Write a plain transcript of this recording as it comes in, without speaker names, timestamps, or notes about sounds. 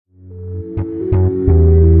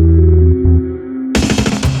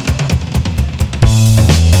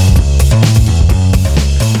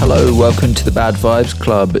welcome to the Bad Vibes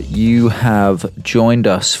Club. You have joined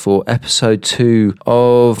us for episode 2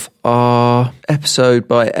 of our episode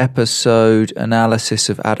by episode analysis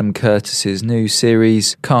of Adam Curtis's new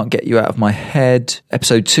series, Can't Get You Out of My Head.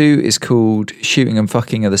 Episode 2 is called Shooting and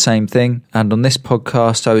Fucking Are the Same Thing. And on this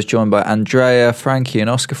podcast, I was joined by Andrea, Francke and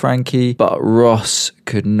Oscar Francke, but Ross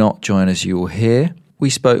could not join us, you will hear. We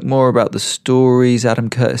spoke more about the stories Adam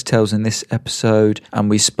Curtis tells in this episode, and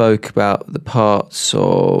we spoke about the parts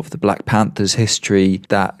of the Black Panther's history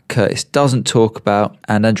that Curtis doesn't talk about.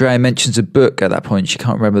 And Andrea mentions a book at that point. She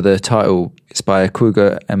can't remember the title. It's by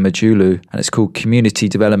Akuga Emajulu, and it's called Community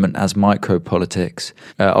Development as Micropolitics.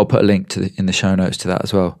 I'll put a link in the show notes to that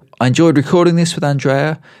as well. I enjoyed recording this with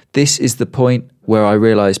Andrea. This is the point where I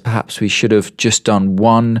realised perhaps we should have just done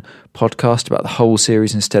one podcast about the whole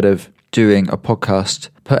series instead of doing a podcast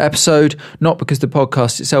per episode, not because the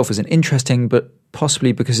podcast itself isn't interesting, but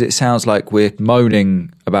possibly because it sounds like we're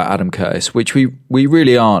moaning about Adam Curtis, which we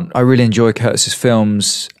really aren't. I really enjoy Curtis's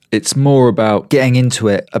films. It's more about getting into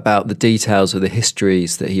it, about the details of the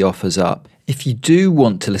histories that he offers up. If you do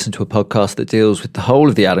want to listen to a podcast that deals with the whole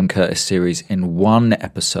of the Adam Curtis series in one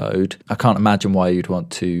episode, I can't imagine why you'd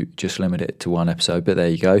want to just limit it to one episode, but there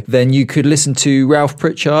you go. Then you could listen to Ralph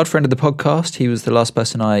Pritchard, friend of the podcast. He was the last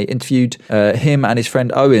person I interviewed. Him and his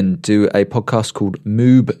friend Owen do a podcast called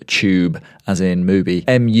Moob Tube, as in movie,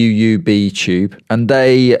 M-U-U-B Tube. And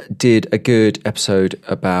they did a good episode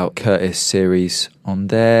about Curtis series on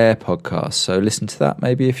their podcast. So listen to that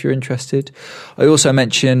maybe if you're interested. I also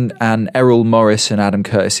mentioned an Errol Morris and Adam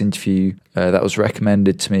Curtis interview that was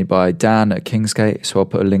recommended to me by Dan at Kingsgate. So I'll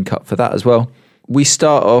put a link up for that as well. We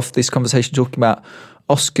start off this conversation talking about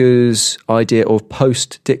Oscar's idea of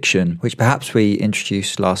post-diction, which perhaps we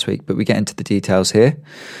introduced last week, but we get into the details here.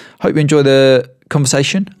 Hope you enjoy the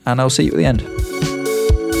conversation, and I'll see you at the end.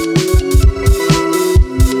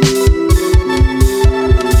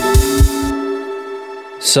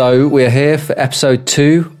 So we're here for episode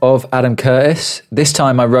 2 of Adam Curtis. This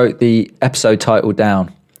time I wrote the episode title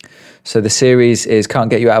down. So the series is Can't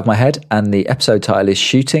Get You Out of My Head, and the episode title is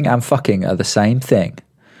Shooting and Fucking Are the Same Thing.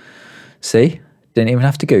 See? Didn't even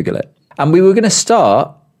have to Google it. And we were going to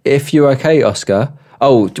start, if you're okay, Oscar.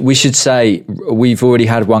 Oh, we should say we've already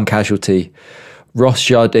had one casualty. Ross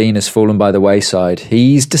Jardine has fallen by the wayside.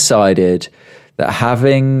 He's decided that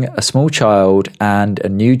having a small child and a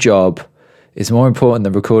new job is more important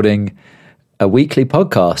than recording a weekly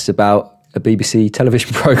podcast about a BBC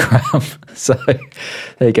television programme. So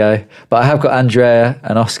there you go. But I have got Andrea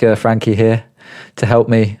and Oscar Francke here to help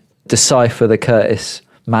me decipher the Curtis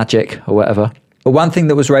magic or whatever. But one thing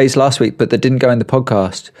that was raised last week but that didn't go in the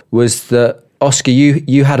podcast was that, Oscar,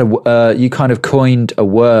 you had you kind of coined a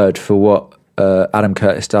word for what Adam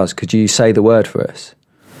Curtis does. Could you say the word for us?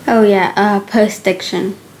 Oh yeah,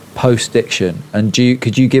 post-diction. Post-diction. And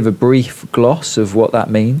could you give a brief gloss of what that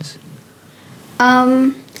means?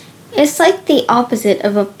 It's like the opposite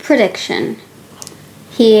of a prediction.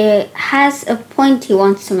 He has a point he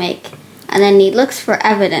wants to make, and then he looks for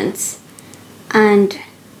evidence, and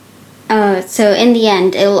so in the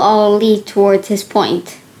end, it'll all lead towards his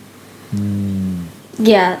point.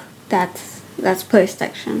 Yeah, that's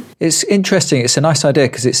post-diction. It's interesting. It's a nice idea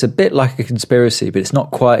because it's a bit like a conspiracy, but it's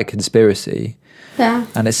not quite a conspiracy. Yeah.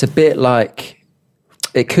 And it's a bit like,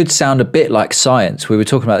 it could sound a bit like science. We were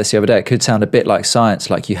talking about this the other day. It could sound a bit like science,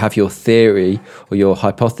 like you have your theory or your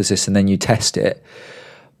hypothesis and then you test it,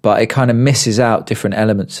 but it kind of misses out different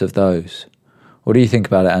elements of those. What do you think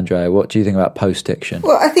about it, Andrea? What do you think about post-diction?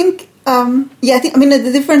 Well, I think the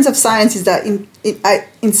difference of science is that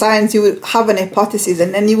in science you would have an hypothesis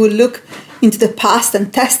and then you would look into the past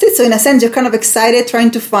and test it. So in a sense, you're kind of excited trying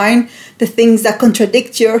to find the things that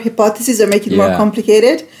contradict your hypothesis or make it more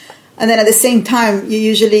complicated. And then at the same time, you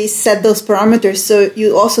usually set those parameters. So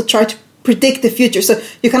you also try to predict the future. So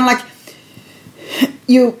you kind of like,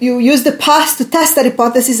 you use the past to test that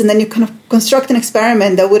hypothesis, and then you kind of construct an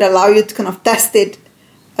experiment that would allow you to kind of test it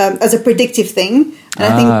as a predictive thing. And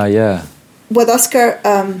I think what Oscar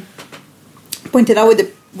pointed out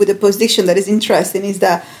with the post-diction that is interesting is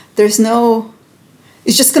that there's no,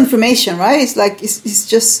 it's just confirmation, right? It's like it's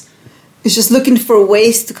just looking for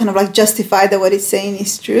ways to kind of like justify that what it's saying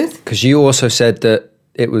is truth. Because you also said that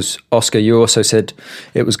it was, Oscar, you also said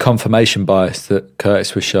it was confirmation bias that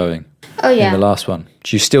Curtis was showing. Oh yeah. In the last one.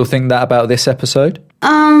 Do you still think that about this episode?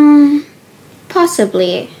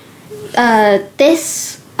 Possibly.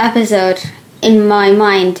 This episode, in my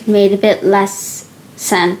mind, made a bit less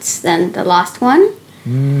sense than the last one.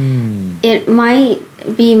 It might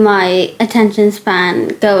be my attention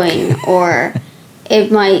span going, or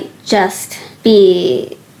it might just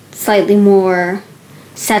be slightly more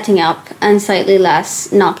setting up and slightly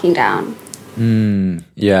less knocking down.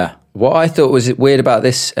 Yeah. What I thought was weird about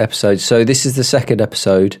this episode, so this is the second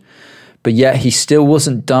episode, but yet he still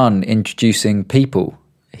wasn't done introducing people.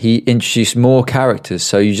 He introduced more characters,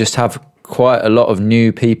 so you just have quite a lot of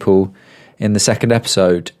new people in the second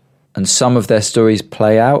episode, and some of their stories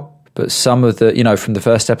play out, but some of the, from the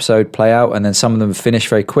first episode play out, and then some of them finish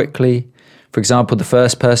very quickly. For example, the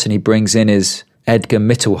first person he brings in is Edgar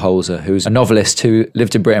Mittelholzer, who's a novelist who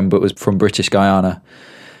lived in Britain but was from British Guyana.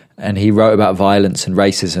 And he wrote about violence and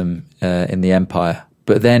racism in the Empire.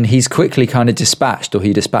 But then he's quickly kind of dispatched, or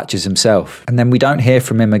he dispatches himself. And then we don't hear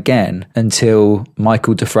from him again until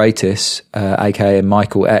Michael de Freitas, aka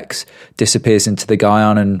Michael X, disappears into the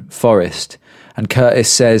Guyanan forest. And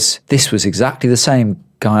Curtis says this was exactly the same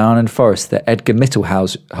Guyanan forest that Edgar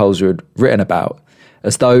Mittelholzer had written about,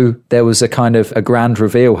 as though there was a kind of a grand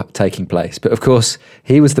reveal taking place. But of course,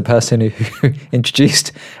 he was the person who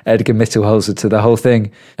introduced Edgar Mittelholzer to the whole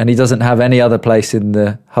thing, and he doesn't have any other place in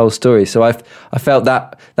the whole story. So I felt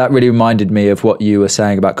that really reminded me of what you were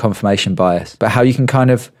saying about confirmation bias, but how you can kind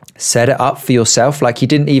of set it up for yourself. Like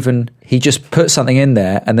he just put something in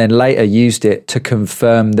there and then later used it to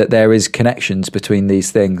confirm that there is connections between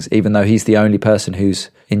these things, even though he's the only person who's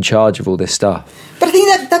in charge of all this stuff. But I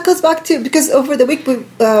think that goes back to, because over the week,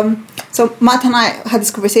 so Matt and I had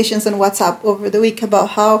these conversations on WhatsApp over the week about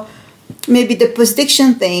how maybe the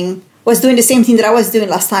post-diction thing was doing the same thing that I was doing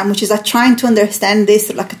last time, which is like trying to understand this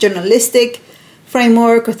through like a journalistic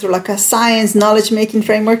framework or through like a science knowledge-making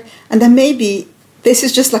framework. And then maybe this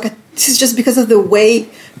is just because of the way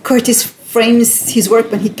Curtis frames his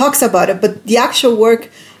work when he talks about it, but the actual work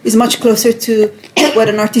is much closer to what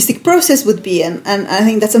an artistic process would be. And I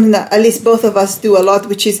think that's something that at least both of us do a lot,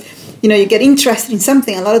 which is, you get interested in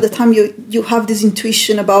something. A lot of the time you have this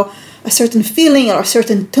intuition about a certain feeling or a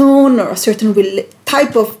certain tone or a certain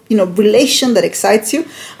type of, relation that excites you.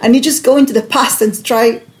 And you just go into the past and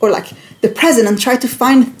try, or like the present, and try to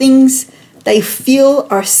find things that you feel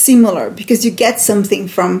are similar because you get something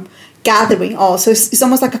from gathering all. So it's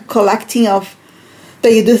almost like a collecting of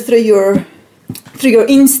that you do through your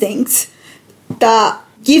instincts that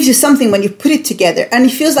gives you something when you put it together. And it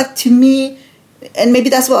feels like to me, and maybe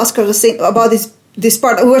that's what Oscar was saying about this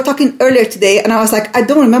part. We were talking earlier today, and I was like, I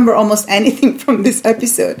don't remember almost anything from this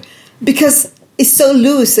episode because it's so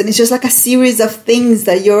loose and it's just like a series of things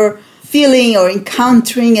that you're feeling or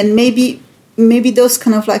encountering, and maybe those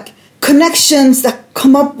kind of like connections that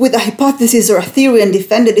come up with a hypothesis or a theory and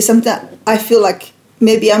defend it is something that I feel like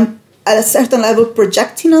maybe I'm at a certain level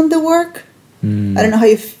projecting on the work. I don't know how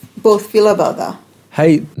you both feel about that.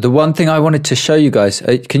 Hey, the one thing I wanted to show you guys,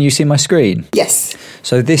 can you see my screen? Yes.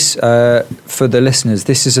 So this, for the listeners,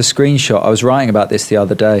 this is a screenshot. I was writing about this the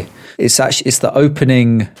other day. It's the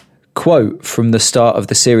opening quote from the start of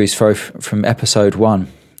the series from episode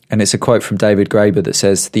 1. And it's a quote from David Graeber that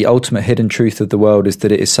says, "The ultimate hidden truth of the world is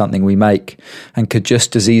that it is something we make and could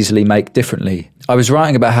just as easily make differently." I was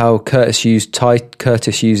writing about how Curtis uses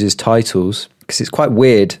titles, because it's quite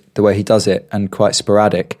weird the way he does it and quite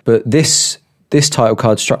sporadic. But this title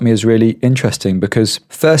card struck me as really interesting because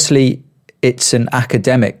firstly, it's an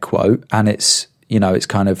academic quote and it's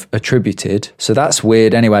kind of attributed. So that's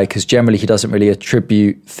weird anyway, because generally he doesn't really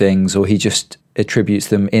attribute things, or he just attributes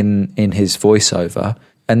them in his voiceover.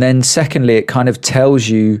 And then secondly, it kind of tells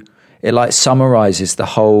you, it like summarizes the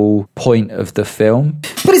whole point of the film.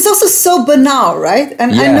 But it's also so banal, right?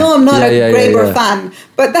 And I know I'm not a Graeber fan,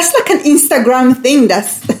 but that's like an Instagram thing that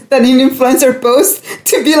an influencer posts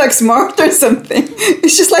to be like smart or something.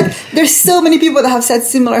 It's just like there's so many people that have said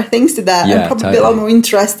similar things to that and probably a lot more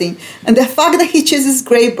interesting. And the fact that he chooses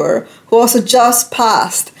Graeber, who also just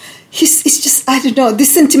passed, it's just, I don't know,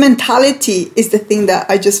 this sentimentality is the thing that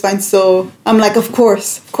I just find so, I'm like, of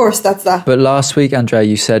course, that's that. But last week, Andrea,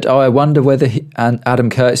 you said, I wonder whether Adam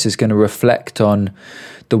Curtis is going to reflect on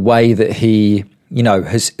the way that he,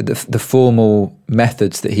 has the formal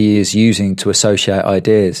methods that he is using to associate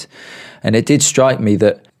ideas. And it did strike me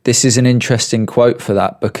that this is an interesting quote for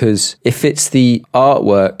that, because if it's the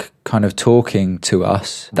artwork kind of talking to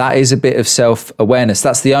us, that is a bit of self-awareness.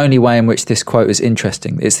 That's the only way in which this quote is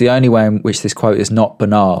interesting. It's the only way in which this quote is not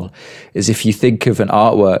banal, is if you think of an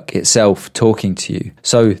artwork itself talking to you.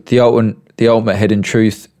 So the ultimate hidden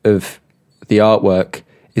truth of the artwork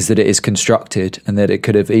is that it is constructed and that it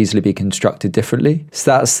could have easily been constructed differently.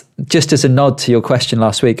 So that's just as a nod to your question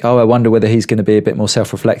last week. I wonder whether he's going to be a bit more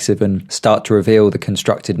self-reflexive and start to reveal the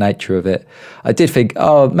constructed nature of it. I did think,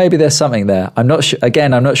 maybe there's something there. I'm not sure.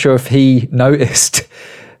 Again, I'm not sure if he noticed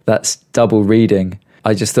that's double reading.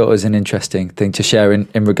 I just thought it was an interesting thing to share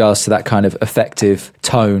in regards to that kind of effective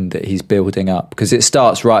tone that he's building up, because it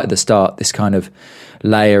starts right at the start, this kind of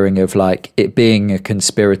layering of like it being a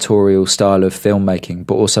conspiratorial style of filmmaking,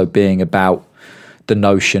 but also being about the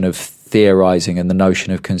notion of theorizing and the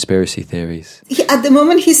notion of conspiracy theories. At the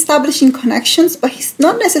moment, he's establishing connections, but he's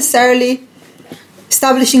not necessarily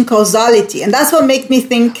establishing causality. And that's what makes me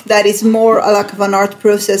think that it's more like of an art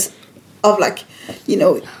process of like, you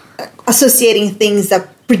know, associating things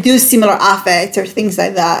that produce similar affects or things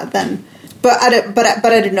like that. But I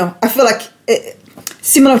don't know. I feel like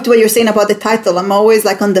similar to what you're saying about the title, I'm always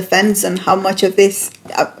like on the fence on how much of this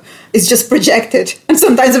is just projected. And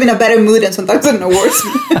sometimes I'm in a better mood and sometimes I'm in a worse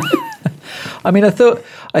mood. I mean,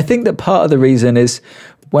 I think that part of the reason is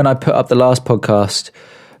when I put up the last podcast,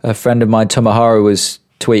 a friend of mine, Tomoharo, was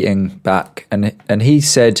tweeting back, and he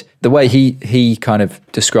said the way he kind of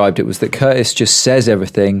described it was that Curtis just says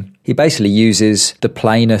everything. He basically uses the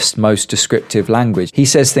plainest, most descriptive language. He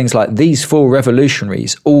says things like, these 4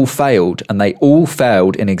 revolutionaries all failed, and they all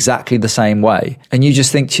failed in exactly the same way. And you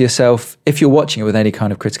just think to yourself, if you're watching it with any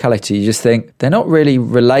kind of criticality, you just think they're not really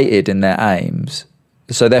related in their aims,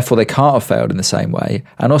 so therefore they can't have failed in the same way.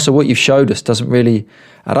 And also what you've showed us doesn't really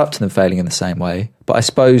add up to them failing in the same way. But I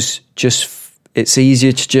suppose just it's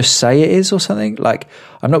easier to just say it is or something. Like,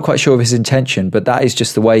 I'm not quite sure of his intention, but that is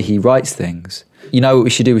just the way he writes things. You know what we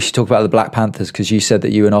should do? We should talk about the Black Panthers, because you said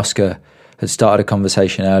that you and Oscar had started a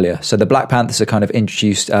conversation earlier. So the Black Panthers are kind of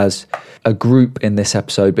introduced as a group in this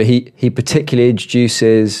episode, but he particularly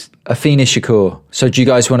introduces Afeni Shakur. So do you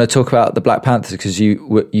guys want to talk about the Black Panthers? Because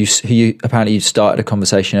you apparently you started a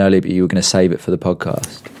conversation earlier, but you were going to save it for the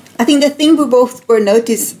podcast. I think the thing we both were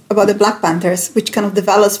noticed about the Black Panthers, which kind of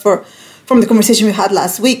develops from the conversation we had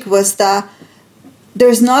last week, was that there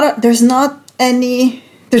doesn't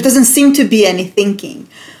seem to be any thinking.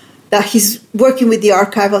 That he's working with the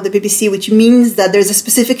archive of the BBC, which means that there's a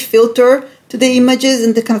specific filter to the images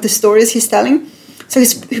and the kind of the stories he's telling. So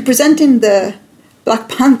he's presenting the Black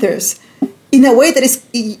Panthers in a way that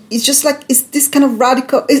it's just like, it's this kind of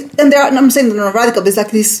radical, I'm saying they're not radical, but it's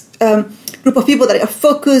like this group of people that are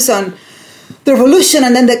focused on the revolution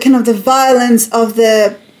and then the kind of the violence of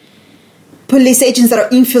the police agents that are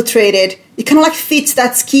infiltrated. It kind of like fits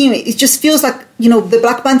that scheme. It just feels like, you know, the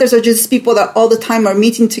Black Panthers are just people that all the time are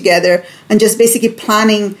meeting together and just basically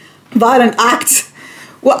planning violent acts.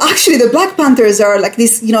 Well, actually, the Black Panthers are like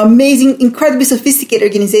this, you know, amazing, incredibly sophisticated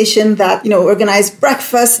organization that, you know, organize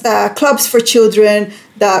breakfast clubs for children.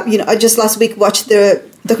 That, you know, I just last week watched the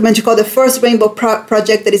documentary called The First Rainbow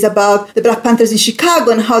Project, that is about the Black Panthers in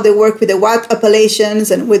Chicago and how they work with the white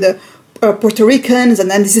Appalachians and with the Puerto Ricans,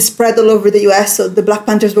 and then this is spread all over the US. So the Black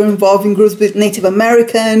Panthers were involved in groups with Native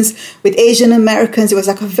Americans, with Asian Americans. It was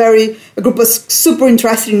like a group was super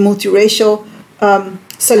interested in multiracial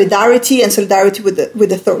solidarity and solidarity with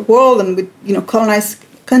the third world and with, you know, colonized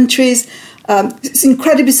countries. It's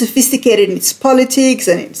incredibly sophisticated in its politics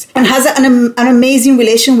and has an amazing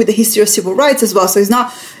relation with the history of civil rights as well. So it's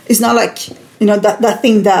not like, you know, that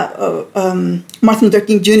thing that Martin Luther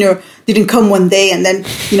King Jr. didn't come one day and then,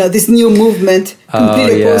 you know, this new movement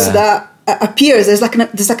completely opposed to that appears. There's like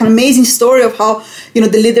an amazing story of how, you know,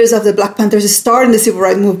 the leaders of the Black Panthers start in the civil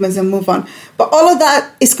rights movements and move on. But all of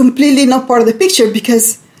that is completely not part of the picture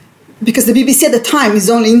because the BBC at the time is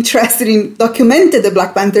only interested in documenting the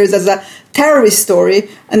Black Panthers as a terrorist story,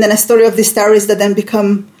 and then a story of these terrorists that then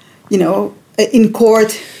become, you know, in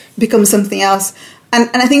court, become something else. And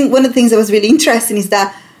I think one of the things that was really interesting is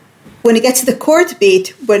that when it gets to the court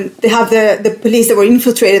bit, when they have the police that were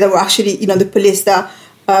infiltrated, that were actually, you know, the police that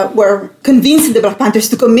were convincing the Black Panthers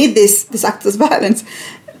to commit this act of violence,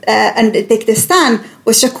 and they take the stand,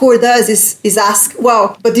 what Shakur does is ask,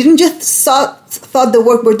 well, but didn't you thought the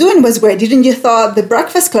work we're doing was great? Didn't you thought the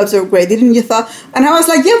breakfast clubs were great? Didn't you thought? And I was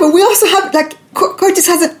like, yeah, but we also have, like, Curtis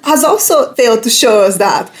has also failed to show us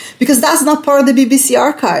that, because that's not part of the BBC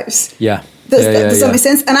archives. Yeah. Does that make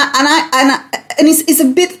sense? And it's a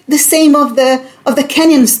bit the same of the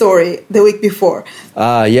Kenyan story the week before.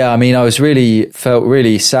 I mean, I felt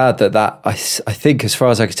really sad that I think, as far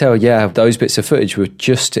as I could tell, those bits of footage were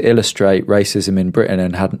just to illustrate racism in Britain,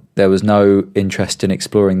 and there was no interest in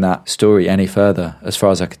exploring that story any further, as far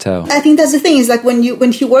as I could tell. I think that's the thing, is like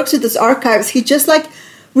when he works with those archives, he just like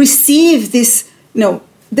receives this, you know,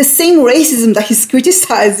 the same racism that he's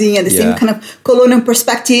criticizing, and the same kind of colonial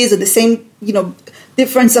perspectives, and the same, you know,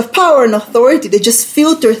 difference of power and authority. They just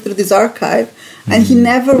filter through this archive, and he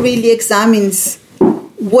never really examines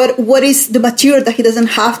what is the material that he doesn't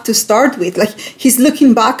have to start with. Like, he's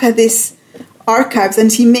looking back at these archives, and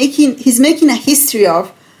he's making a history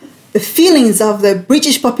of the feelings of the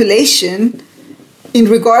British population in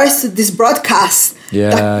regards to this broadcast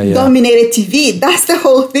that dominated TV. That's the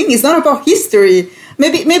whole thing. It's not about history.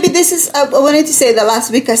 Maybe this is. I wanted to say that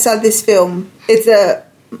last week I saw this film. It's a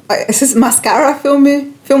Mascara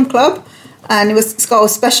film club, and it's called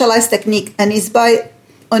Specialized Technique, and it's by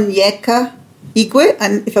Onyeka Igwe,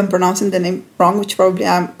 and if I'm pronouncing the name wrong, which probably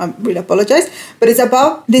I really apologize, but it's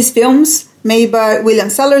about these films made by William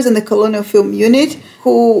Sellers and the Colonial Film Unit,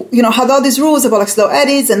 who, had all these rules about like slow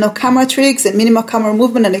edits and no camera tricks and minimal camera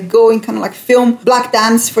movement, and they go and kind of like film black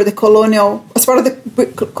dance for the colonial, as part of the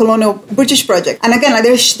colonial British project. And again, like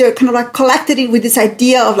they're kind of like collected it with this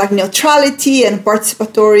idea of like neutrality and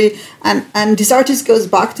participatory, and this artist goes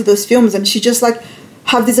back to those films, and she just like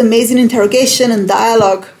have this amazing interrogation and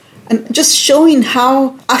dialogue, and just showing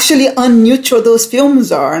how actually unneutral those films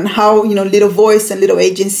are, and how, little voice and little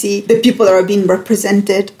agency the people that are being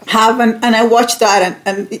represented have. And I watched that,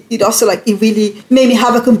 and it also like, it really made me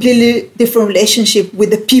have a completely different relationship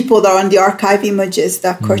with the people that are on the archive images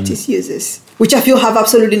that Curtis uses, which I feel have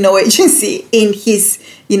absolutely no agency in his,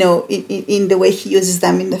 in the way he uses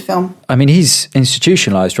them in the film. I mean, he's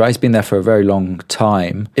institutionalized, right? He's been there for a very long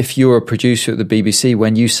time. If you're a producer at the BBC,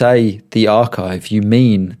 when you say the archive, you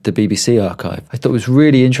mean the BBC archive. I thought it was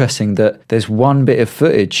really interesting that there's one bit of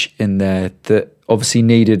footage in there that obviously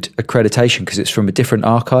needed accreditation because it's from a different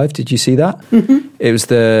archive. Did you see that? Mm-hmm.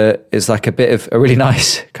 It's like a really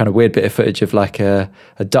nice kind of weird bit of footage of like a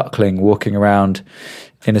duckling walking around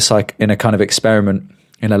in a kind of experiment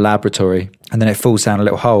in a laboratory, and then it falls down a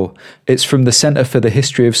little hole. It's from the Centre for the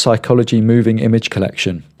History of Psychology Moving Image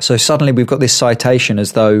Collection. So suddenly we've got this citation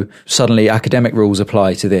as though suddenly academic rules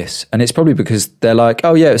apply to this. And it's probably because they're like,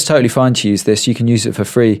 oh yeah, it's totally fine to use this. You can use it for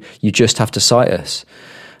free. You just have to cite us.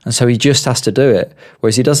 And so he just has to do it.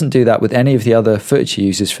 Whereas he doesn't do that with any of the other footage he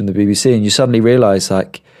uses from the BBC. And you suddenly realise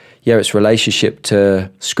like, yeah, its relationship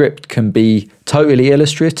to script can be totally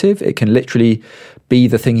illustrative. It can literally be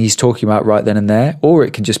the thing he's talking about right then and there, or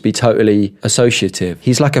it can just be totally associative.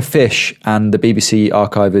 He's like a fish and the BBC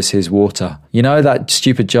archive is his water. You know that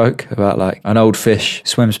stupid joke about like an old fish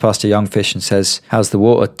swims past a young fish and says, how's the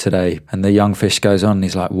water today? And the young fish goes on and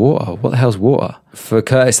he's like, water? What the hell's water? For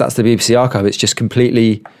Curtis, that's the BBC archive. It's just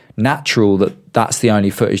completely natural that's the only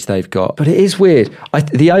footage they've got. But it is weird.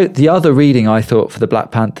 The other reading I thought for the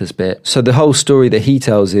Black Panthers bit, so the whole story that he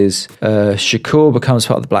tells is Shakur becomes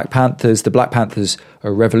part of the Black Panthers. The Black Panthers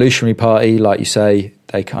are a revolutionary party, like you say.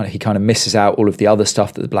 He kind of misses out all of the other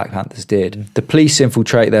stuff that the Black Panthers did. The police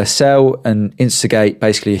infiltrate their cell and instigate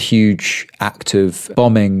basically a huge act of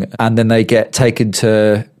bombing, and then they get taken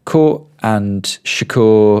to court, and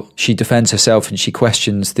Shakur, she defends herself and she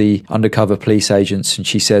questions the undercover police agents, and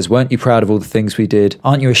she says, weren't you proud of all the things we did?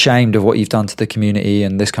 Aren't you ashamed of what you've done to the community?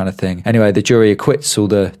 And this kind of thing. Anyway, the jury acquits all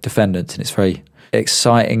the defendants, and it's a very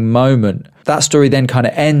exciting moment. That story then kind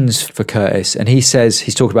of ends for Curtis, and he says,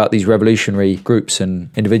 he's talking about these revolutionary groups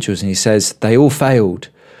and individuals, and he says they all failed.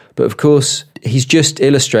 But of course, he's just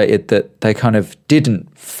illustrated that they kind of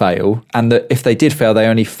didn't fail, and that if they did fail, they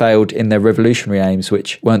only failed in their revolutionary aims,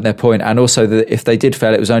 which weren't their point. And also that if they did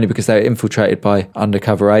fail, it was only because they were infiltrated by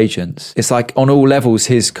undercover agents. It's like on all levels,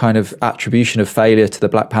 his kind of attribution of failure to the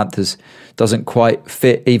Black Panthers doesn't quite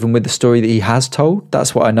fit even with the story that he has told.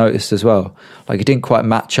 That's what I noticed as well. Like, it didn't quite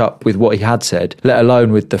match up with what he had said, let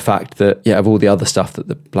alone with the fact that, of all the other stuff that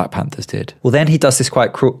the Black Panthers did. Well, then he does this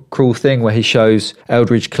quite cruel thing where he shows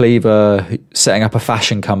Eldridge Cleaver setting up a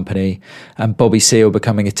fashion company and Bobby Seale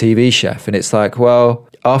becoming a TV chef. And it's like, well,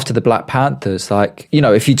 after the Black Panthers, like,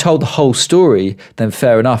 if you told the whole story, then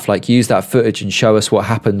fair enough, like, use that footage and show us what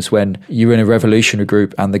happens when you're in a revolutionary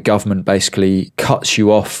group and the government basically cuts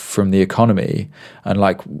you off from the economy. And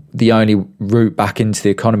like, the only route back into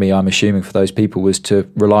the economy, I'm assuming, for those people was to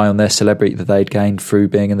rely on their celebrity that they'd gained through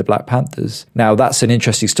being in the Black Panthers. Now, that's an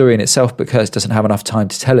interesting story in itself, but Curtis doesn't have enough time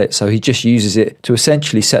to tell it, so he just uses it to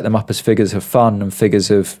essentially set them up as figures of fun and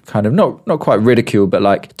figures of kind of not quite ridicule, but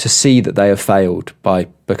like to see that they have failed by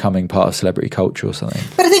becoming part of celebrity culture or something.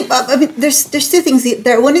 But I think there's two things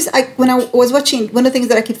there. One is, when I was watching, one of the things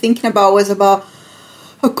that I keep thinking about was about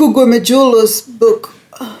Okugo Mejulo's book,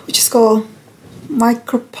 which is called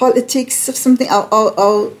Micropolitics or something.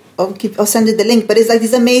 I'll send you the link. But it's like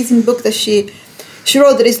this amazing book that she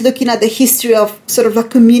wrote that is looking at the history of sort of a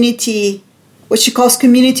community, what she calls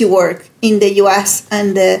community work in the US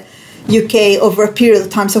and the UK over a period of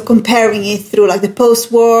time. So comparing it through like the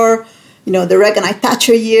post-war, the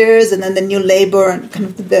Reaganite-Thatcher years, and then the new Labour and kind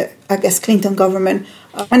of the Clinton government.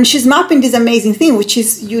 And she's mapping this amazing thing, which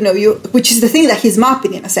is, which is the thing that he's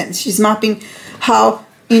mapping in a sense. She's mapping how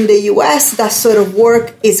in the US that sort of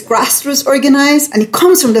work is grassroots organized, and it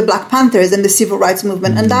comes from the Black Panthers and the civil rights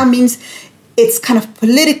movement. And that means it's kind of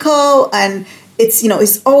political, and it's,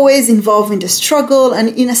 it's always involved in the struggle, and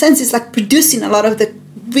in a sense it's like producing a lot of the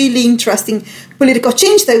really interesting political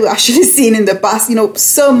change that we've actually seen in the past.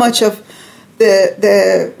 So much of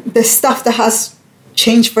the stuff that has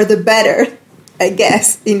changed for the better, I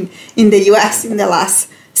guess, in the US in the last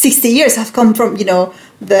 60 years has come from,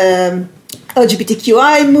 the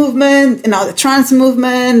LGBTQI movement, and now the trans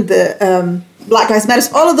movement, the Black Lives Matter.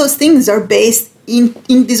 All of those things are based in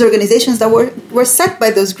these organizations that were set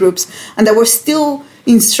by those groups and that were still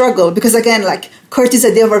in struggle. Because again, like Curtis'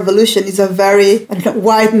 idea of revolution is a very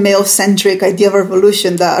white male-centric idea of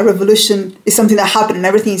revolution, that a revolution is something that happened and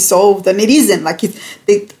everything is solved, and it isn't. Like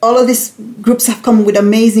all of these groups have come with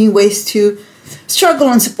amazing ways to struggle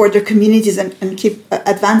and support their communities and keep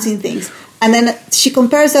advancing things. And then she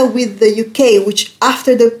compares that with the UK, which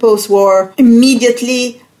after the post-war,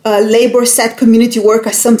 immediately Labour set community work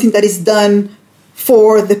as something that is done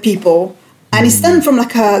for the people. And it's done from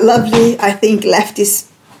like a lovely, I think, leftist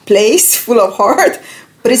place full of heart,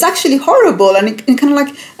 but it's actually horrible. And it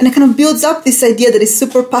kind of builds up this idea that is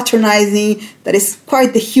super patronizing, that is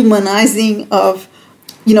quite dehumanizing of,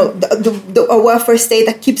 a welfare state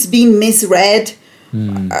that keeps being misread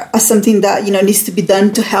as something that, needs to be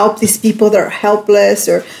done to help these people that are helpless.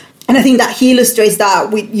 And I think that he illustrates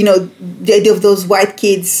that with, the idea of those white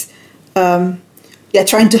kids,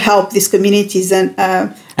 trying to help these communities. And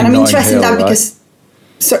I'm interested in that because...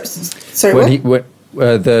 Sorry, what?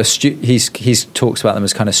 He talks about them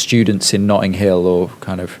as kind of students in Notting Hill, or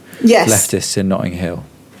kind of leftists in Notting Hill,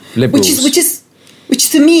 liberals. Which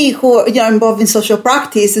to me, who are involved in social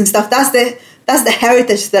practice and stuff, that's the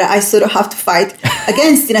heritage that I sort of have to fight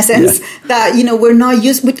against, in a sense. That we're not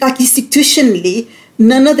used with, like, institutionally,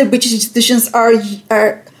 none of the British institutions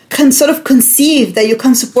can sort of conceive that you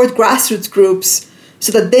can support grassroots groups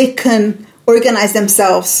so that they can organize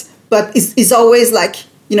themselves. But it's always like,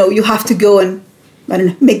 you have to go and, I don't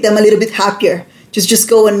know, make them a little bit happier. Just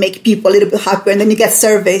go and make people a little bit happier. And then you get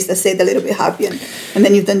surveys that say they're a little bit happier. And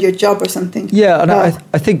then you've done your job or something. Yeah, and I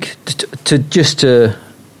think to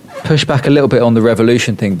push back a little bit on the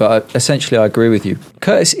revolution thing, but essentially I agree with you.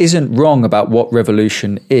 Curtis isn't wrong about what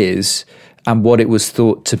revolution is and what it was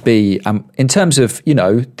thought to be. In terms of,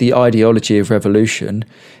 the ideology of revolution,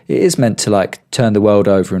 it is meant to like turn the world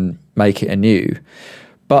over and make it anew.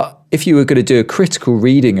 But if you were going to do a critical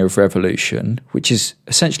reading of revolution, which is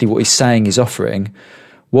essentially what he's saying he's offering,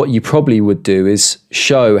 what you probably would do is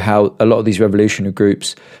show how a lot of these revolutionary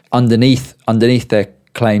groups, underneath their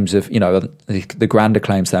claims of, the grander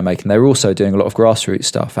claims they're making, they're also doing a lot of grassroots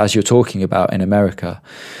stuff, as you're talking about in America.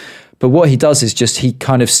 But what he does is just, he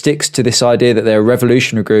kind of sticks to this idea that there are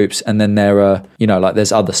revolutionary groups and then there are,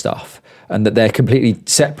 there's other stuff, and that they're completely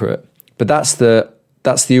separate. But that's the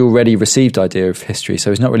already received idea of history. So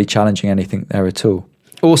he's not really challenging anything there at all.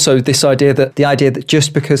 Also, the idea that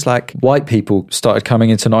just because like white people started coming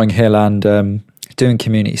into Notting Hill and doing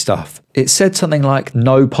community stuff, it said something like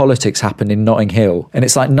no politics happened in Notting Hill. And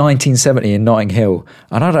it's like 1970 in Notting Hill.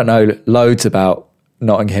 And I don't know loads about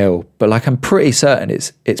Notting Hill, but like I'm pretty certain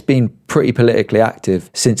it's been pretty politically active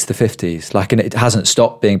since the 50s. Like, and it hasn't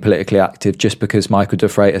stopped being politically active just because Michael de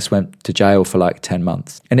Freitas went to jail for like 10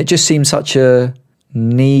 months. And it just seems such a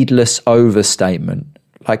needless overstatement,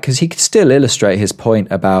 like, because he could still illustrate his point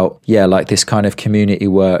about like this kind of community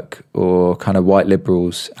work or kind of white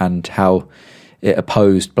liberals and how it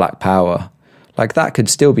opposed black power. Like, that could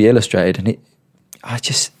still be illustrated, and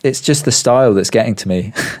it's just the style that's getting to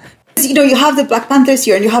me. You have the Black Panthers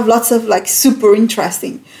here, and you have lots of like super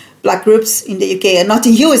interesting black groups in the UK, and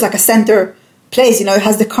Notting Hill is like a center place. It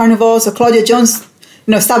has the carnival, so Claudia Jones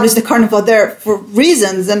established the carnival there for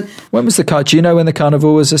reasons. And when was do you know when the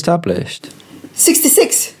carnival was established?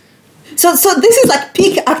 66. So this is like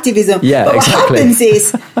peak activism. Yeah, but exactly.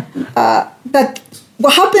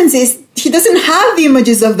 What happens is he doesn't have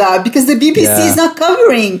images of that because the BBC is not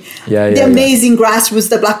covering the amazing grassroots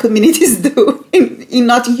that black communities do in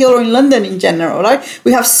Notting Hill or in London in general, right?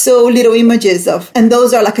 We have so little images of, and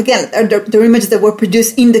those are like, again, they're images that were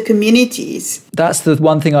produced in the communities. That's the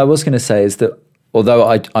one thing I was going to say, is that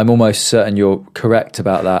although I'm almost certain you're correct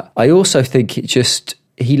about that, I also think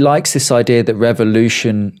he likes this idea that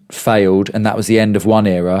revolution failed and that was the end of one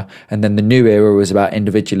era, and then the new era was about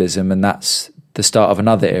individualism and that's the start of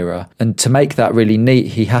another era. And to make that really neat,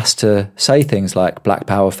 he has to say things like black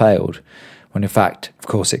power failed, when in fact, of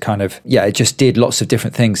course, it kind of, it just did lots of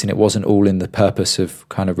different things and it wasn't all in the purpose of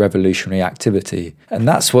kind of revolutionary activity. And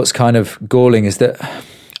that's what's kind of galling, is that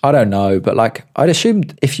I don't know, but like I'd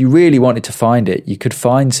assumed if you really wanted to find it, you could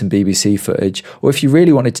find some BBC footage, or if you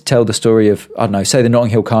really wanted to tell the story of, I don't know, say the Notting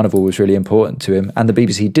Hill Carnival was really important to him and the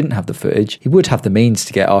BBC didn't have the footage, he would have the means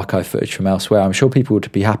to get archive footage from elsewhere. I'm sure people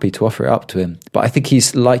would be happy to offer it up to him. But I think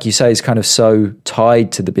he's, like you say, he's kind of so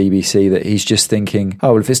tied to the BBC that he's just thinking,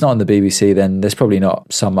 oh, well, if it's not on the BBC, then there's probably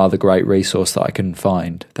not some other great resource that I can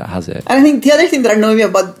find that has it. And I think the other thing that annoyed me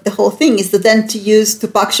about the whole thing is that then to use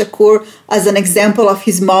Tupac Shakur as an example of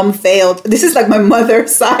his mom failed. This is like my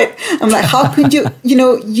mother's side. I'm like, how could you,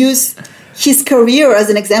 use his career as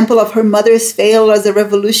an example of her mother's fail as a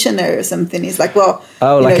revolutionary or something? He's like, well,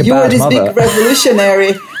 you were this big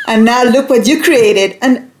revolutionary and now look what you created.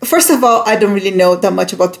 And first of all, I don't really know that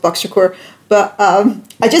much about Tupac Shakur, but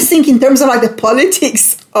I just think in terms of like the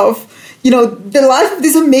politics of, the life of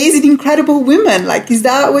these amazing, incredible women, like, is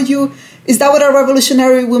that what a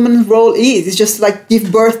revolutionary woman's role is? It's just like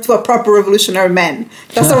give birth to a proper revolutionary man.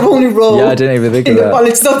 That's our only role. Yeah, I didn't even think in of the that.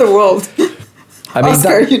 politics of the world. I mean,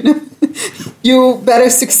 Oscar, you better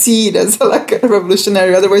succeed as a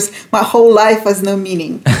revolutionary. Otherwise, my whole life has no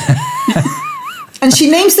meaning. And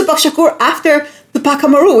she names Tupac Shakur after Tupac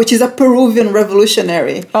Amaru, which is a Peruvian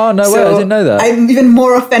revolutionary. Oh, no way, I didn't know that. I'm even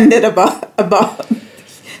more offended about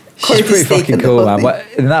She's pretty fucking cool, man.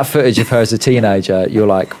 In that footage of her as a teenager, you're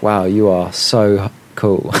like, wow, you are so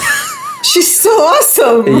cool. She's so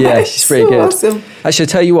awesome. Yeah, she's pretty good. Awesome. Actually, I'll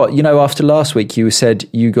tell you what, after last week, you said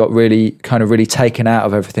you got really taken out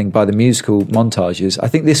of everything by the musical montages. I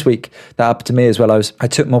think this week that happened to me as well. I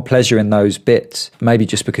took more pleasure in those bits, maybe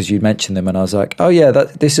just because you mentioned them, and I was like, oh yeah,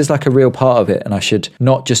 this is like a real part of it, and I should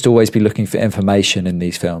not just always be looking for information in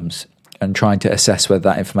these films and trying to assess whether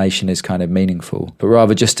that information is kind of meaningful, but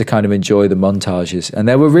rather just to kind of enjoy the montages. And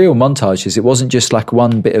there were real montages. It wasn't just like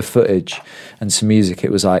one bit of footage and some music.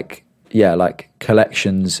 It was like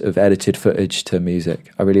collections of edited footage to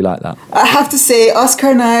music. I really like that. I have to say,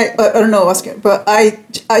 Oscar and I don't know Oscar, but I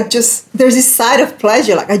just, there's this side of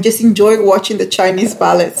pleasure. Like, I just enjoy watching the Chinese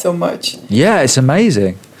ballet so much. Yeah, it's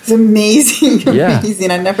amazing. It's amazing. Yeah.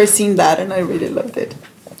 Amazing. I've never seen that and I really loved it.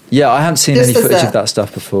 Yeah, I haven't seen Just any footage as of that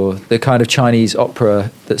stuff before. The kind of Chinese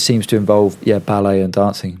opera that seems to involve, ballet and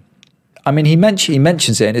dancing. I mean, he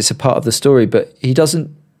mentions it and it's a part of the story, but he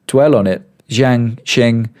doesn't dwell on it. Zhang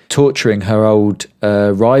Xing torturing her old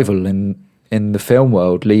rival in the film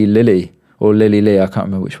world, Li Lili, or Lily Lee, I can't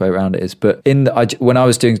remember which way around it is. But when I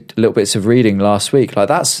was doing little bits of reading last week, like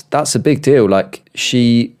that's a big deal. Like,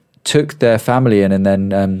 she took their family in and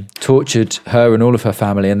then tortured her and all of her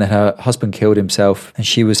family, and then her husband killed himself and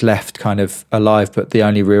she was left kind of alive, but the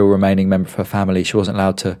only real remaining member of her family. She wasn't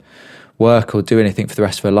allowed to work or do anything for the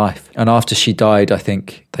rest of her life. And after she died, I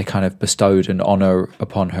think they kind of bestowed an honour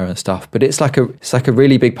upon her and stuff. But it's like a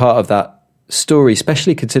really big part of that story,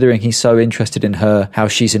 especially considering he's so interested in her, how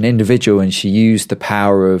she's an individual and she used the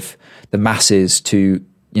power of the masses to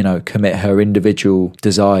commit her individual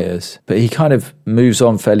desires. But he kind of moves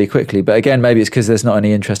on fairly quickly. But again, maybe it's because there's not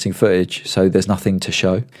any interesting footage, so there's nothing to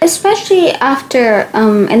show. Especially after,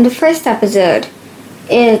 in the first episode,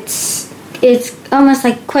 it's almost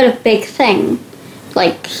like quite a big thing.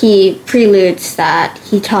 Like, he preludes that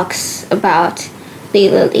he talks about Li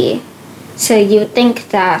Lili. So you would think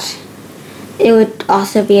that it would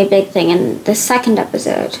also be a big thing in the second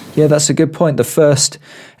episode. Yeah, that's a good point. The first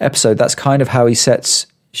episode, that's kind of how he sets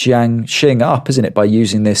Zhang Xing up, isn't it, by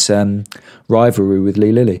using this rivalry with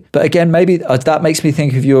Li Lili. But again, maybe that makes me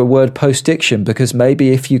think of your word post-diction, because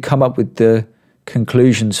maybe if you come up with the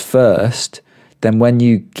conclusions first, then when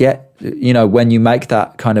you get, when you make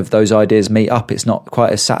that kind of those ideas meet up, it's not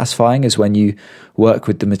quite as satisfying as when you work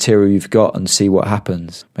with the material you've got and see what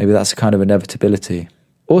happens. Maybe that's a kind of inevitability.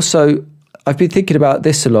 Also, I've been thinking about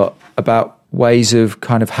this a lot, about ways of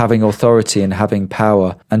kind of having authority and having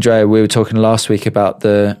power. Andrea, we were talking last week about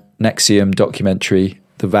the Nexium documentary,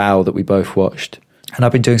 The Vow, that we both watched. And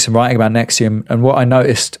I've been doing some writing about Nexium, and what I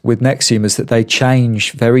noticed with Nexium is that they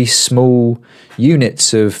change very small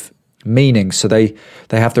units of meaning. So they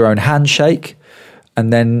have their own handshake,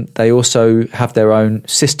 and then they also have their own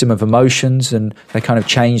system of emotions, and they kind of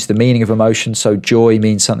change the meaning of emotion. So joy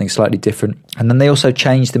means something slightly different. And then they also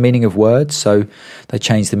change the meaning of words. So they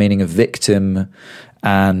change the meaning of victim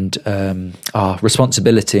and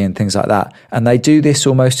responsibility and things like that. And they do this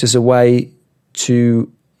almost as a way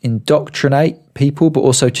to indoctrinate people, but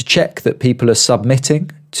also to check that people are submitting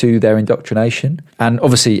to their indoctrination. And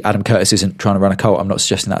obviously Adam Curtis isn't trying to run a cult, I'm not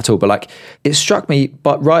suggesting that at all, but like, it struck me,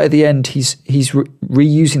 but right at the end he's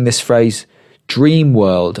reusing this phrase dream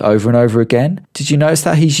world over and over again. Did you notice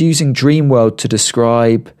that he's using dream world to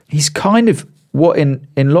describe, he's kind of what in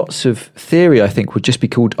lots of theory I think would just be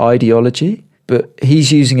called ideology, but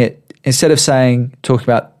he's using it, instead of talking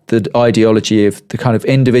about the ideology of the kind of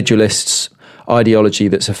individualists' ideology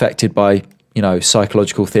that's affected by,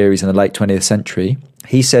 psychological theories in the late 20th century.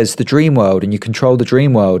 He says the dream world, and you control the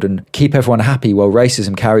dream world and keep everyone happy while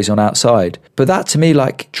racism carries on outside. But that, to me,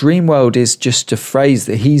 dream world is just a phrase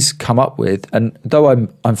that he's come up with. And though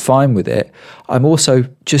I'm fine with it, I'm also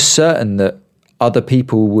just certain that other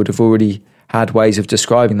people would have already had ways of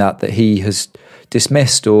describing that he has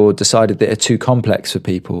dismissed or decided that are too complex for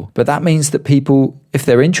people. But that means that people, if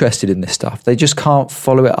they're interested in this stuff, they just can't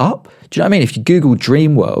follow it up. Do you know what I mean? If you Google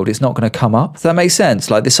dream world, it's not going to come up. Does that make sense?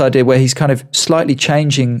 This idea where he's kind of slightly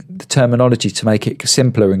changing the terminology to make it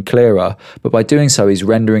simpler and clearer, but by doing so, he's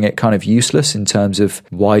rendering it kind of useless in terms of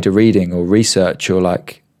wider reading or research or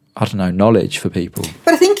knowledge for people.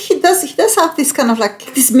 But I think he does have this kind of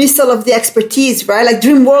dismissal of the expertise, right?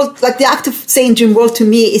 Dream world, the act of saying dream world to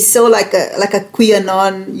me is so like a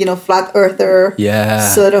QAnon, flat earther. Yeah.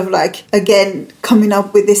 Sort of again, coming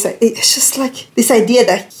up with this, it's just this idea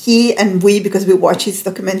that he and we, because we watch his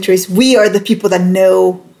documentaries, we are the people that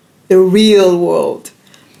know the real world.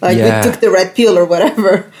 We took the red pill or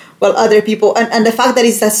whatever. Well, other people, and the fact that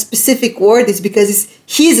it's a specific word is because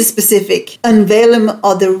he's a specific unveiling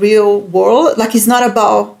of the real world. It's not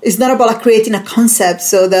about creating a concept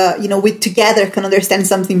so that we together can understand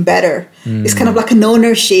something better. It's kind of an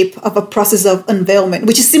ownership of a process of unveilment,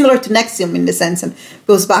 which is similar to Nexium in the sense, and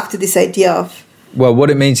goes back to this idea of. Well,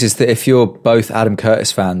 what it means is that if you're both Adam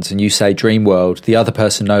Curtis fans and you say dream world, the other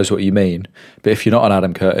person knows what you mean. But if you're not an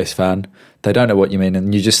Adam Curtis fan, they don't know what you mean,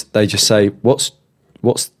 and they just say,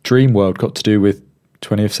 What's dream world got to do with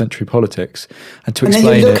 20th century politics? And to explain it...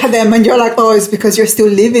 And then you look at them and you're like, oh, it's because you're still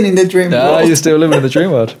living in the dream world. No, you're still living in the dream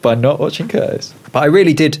world by not watching Curtis. But I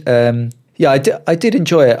really did... I did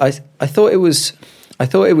enjoy it. I thought it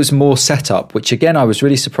was more setup, which again, I was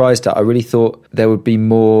really surprised at. I really thought there would be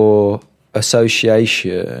more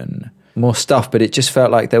association, more stuff, but it just felt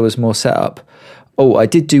like there was more setup. Oh, I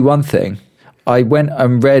did do one thing. I went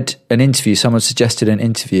and read an interview. Someone suggested an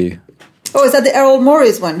interview. Oh, is that the Errol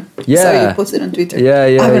Morris one? Yeah. Sorry, you posted on Twitter. Yeah.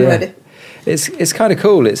 I haven't read it. It's kind of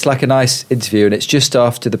cool. It's a nice interview, and it's just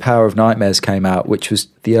after The Power of Nightmares came out, which was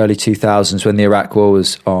the early 2000s when the Iraq War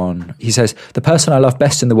was on. He says, the person I love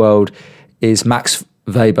best in the world is Max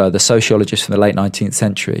Weber, the sociologist from the late 19th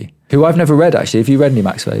century, who I've never read, actually. Have you read any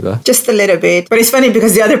Max Weber? Just a little bit. But it's funny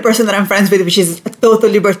because the other person that I'm friends with, which is a total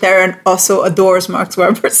libertarian, also adores Max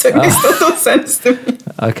Weber, so it makes total sense to me.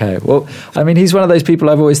 Okay, well, he's one of those people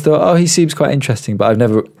I've always thought, he seems quite interesting, but I've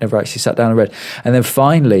never actually sat down and read. And then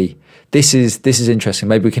finally, this is interesting.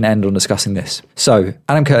 Maybe we can end on discussing this. So,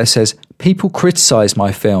 Adam Curtis says, people criticise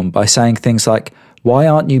my film by saying things like, why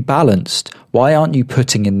aren't you balanced? Why aren't you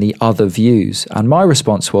putting in the other views? And my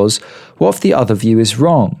response was, what if the other view is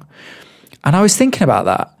wrong? And I was thinking about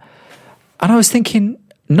that. And I was thinking,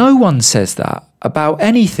 no one says that about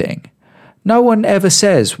anything. No one ever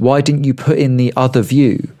says, why didn't you put in the other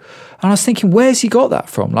view? And I was thinking, where's he got that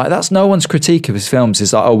from? That's no one's critique of his films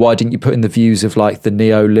is why didn't you put in the views of the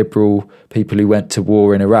neoliberal people who went to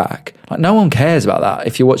war in Iraq? No one cares about that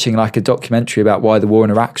if you're watching a documentary about why the war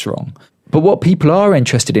in Iraq's wrong. But what people are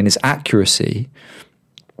interested in is accuracy,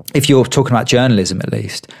 if you're talking about journalism at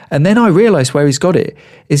least. And then I realised where he's got it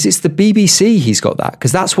is it's the BBC he's got that,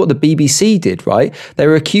 because that's what the BBC did, right? They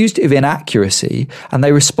were accused of inaccuracy and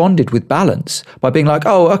they responded with balance by being like,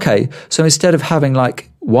 oh, okay, so instead of having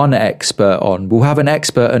one expert on, we'll have an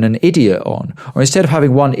expert and an idiot on. Or instead of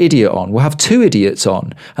having one idiot on, we'll have two idiots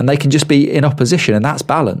on, and they can just be in opposition, and that's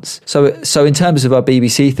balance. So in terms of our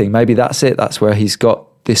BBC thing, maybe that's it. That's where he's got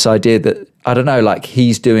this idea that, I don't know,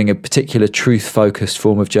 he's doing a particular truth-focused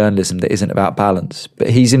form of journalism that isn't about balance.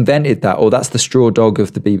 But he's invented that, or that's the straw dog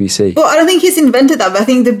of the BBC. Well, I don't think he's invented that, but I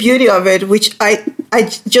think the beauty of it, which I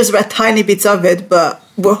just read tiny bits of it, but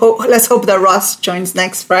let's hope that Ross joins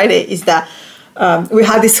next Friday, is that we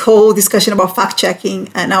had this whole discussion about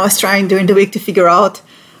fact-checking, and I was trying during the week to figure out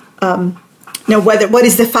what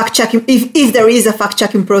is the fact-checking, if there is a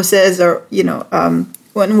fact-checking process, or,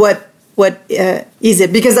 what is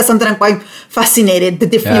it? Because that's something I'm quite fascinated.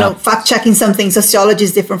 Fact-checking something, sociology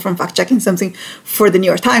is different from fact-checking something for the New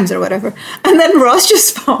York Times or whatever. And then Ross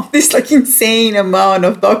just found this insane amount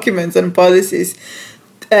of documents and policies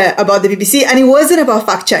about the BBC, and it wasn't about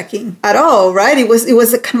fact-checking at all, right? It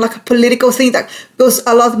was a kind of a political thing that goes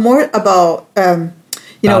a lot more about balance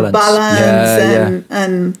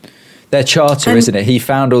and their charter, isn't it? He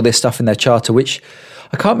found all this stuff in their charter, which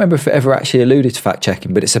I can't remember if it ever actually alluded to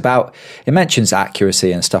fact-checking, but it mentions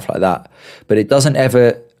accuracy and stuff like that, but it doesn't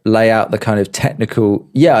ever lay out the kind of technical.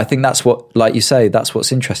 Yeah, I think that's what, like you say, that's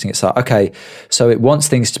what's interesting. It's like, okay, so it wants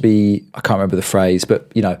things to be, I can't remember the phrase,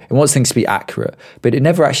 but it wants things to be accurate, but it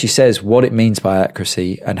never actually says what it means by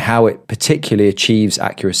accuracy and how it particularly achieves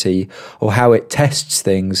accuracy or how it tests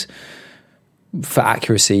things for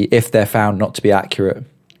accuracy if they're found not to be accurate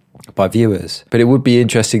by viewers. But it would be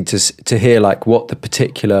interesting to hear like what the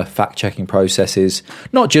particular fact-checking process is,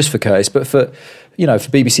 not just for Curtis, but for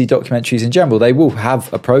for BBC documentaries in general. They will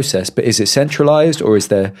have a process, but is it centralised, or is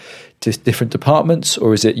there just different departments,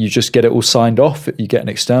 or is it you just get it all signed off, you get an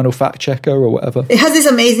external fact checker or whatever? It has these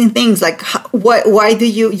amazing things like why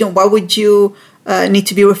would you need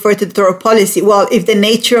to be referred to the thorough policy? Well, if the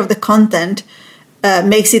nature of the content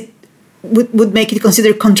makes it would make it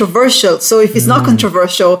considered controversial. So if it's not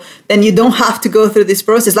controversial, then you don't have to go through this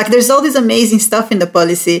process. Like there's all this amazing stuff in the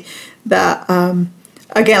policy that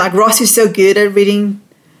again, like Ross is so good at reading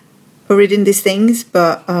these things,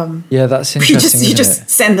 but yeah, that's interesting. You just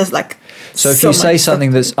send us like. So if you say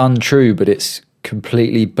something that's untrue, but it's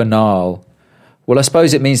completely banal, well, I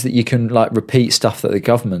suppose it means that you can like repeat stuff that the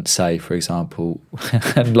government say, for example,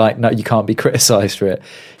 and like no, you can't be criticised for it.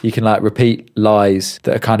 You can like repeat lies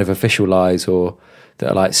that are kind of official lies or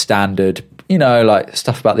that are like standard, like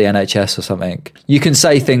stuff about the NHS or something. You can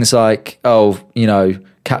say things like,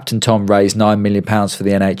 Captain Tom raised £9 million for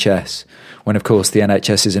the NHS, when of course the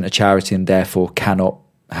NHS isn't a charity and therefore cannot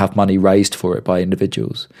have money raised for it by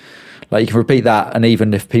individuals. Like you can repeat that, and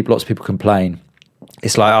even if lots of people complain,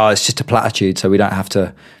 it's like, it's just a platitude, so we don't have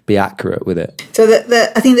to be accurate with it. So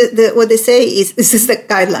I think that what they say is, this is the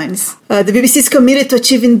guidelines. The BBC is committed to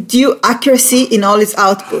achieving due accuracy in all its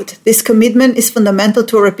output. This commitment is fundamental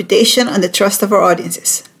to our reputation and the trust of our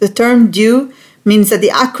audiences. The term due means that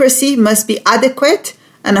the accuracy must be adequate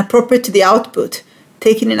and appropriate to the output,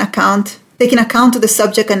 taking account to the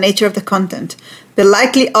subject and nature of the content, the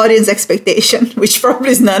likely audience expectation, which probably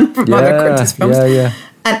is none from other Curtis films,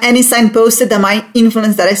 and any sign posted that might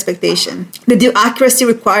influence that expectation. The due accuracy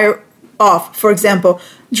required of, for example,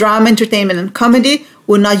 drama, entertainment, and comedy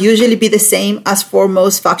would not usually be the same as for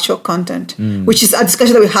most factual content, which is a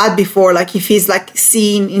discussion that we had before, like if he's like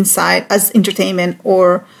seen inside as entertainment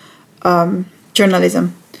or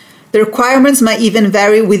journalism. The requirements might even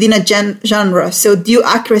vary within a genre, so due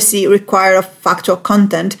accuracy required of factual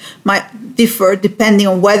content might differ depending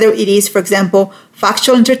on whether it is, for example,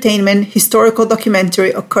 factual entertainment, historical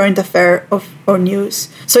documentary, or current affair or news.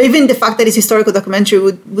 So even the fact that it's historical documentary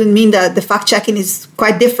would mean that the fact-checking is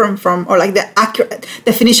quite different from, or like the accurate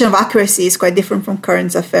definition of accuracy is quite different from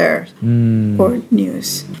current affairs or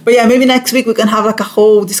news. But yeah, maybe next week we can have like a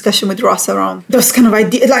whole discussion with Ross around those kind of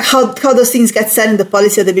ideas, like how those things get said in the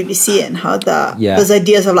policy of the BBC and how those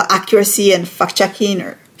ideas of like accuracy and fact-checking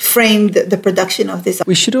or frame the production of this.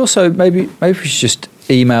 We should also maybe we should just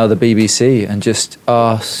email the BBC and just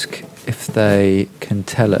ask if they can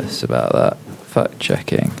tell us about that fact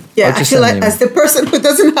checking. Yeah, I feel like as the person who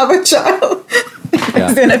doesn't have a child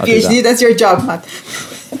doing a PhD, that's your job, Matt.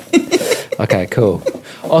 Okay, cool.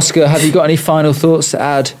 Oscar, have you got any final thoughts to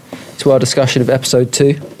add to our discussion of episode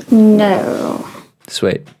 2? No.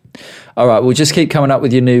 Sweet. All right, we'll just keep coming up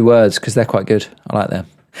with your new words because they're quite good. I like them.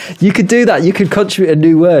 You could do that. You could contribute a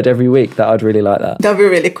new word every week. I'd really like that. That'd be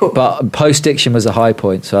really cool. But post-diction was a high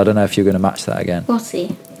point, so I don't know if you're going to match that again. We'll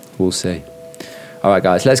see. We'll see. All right,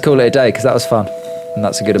 guys, let's call it a day because that was fun. And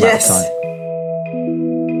that's a good amount of time.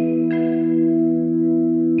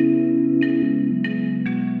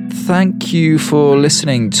 Thank you for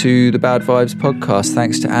listening to the Bad Vibes podcast.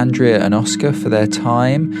 Thanks to Andrea and Oscar for their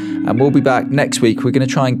time. And we'll be back next week. We're going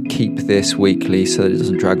to try and keep this weekly so that it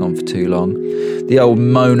doesn't drag on for too long. The old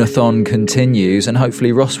moan-a-thon continues, and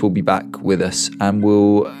hopefully Ross will be back with us and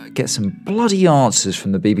we'll get some bloody answers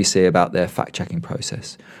from the BBC about their fact-checking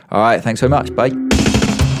process. All right, thanks so much. Bye.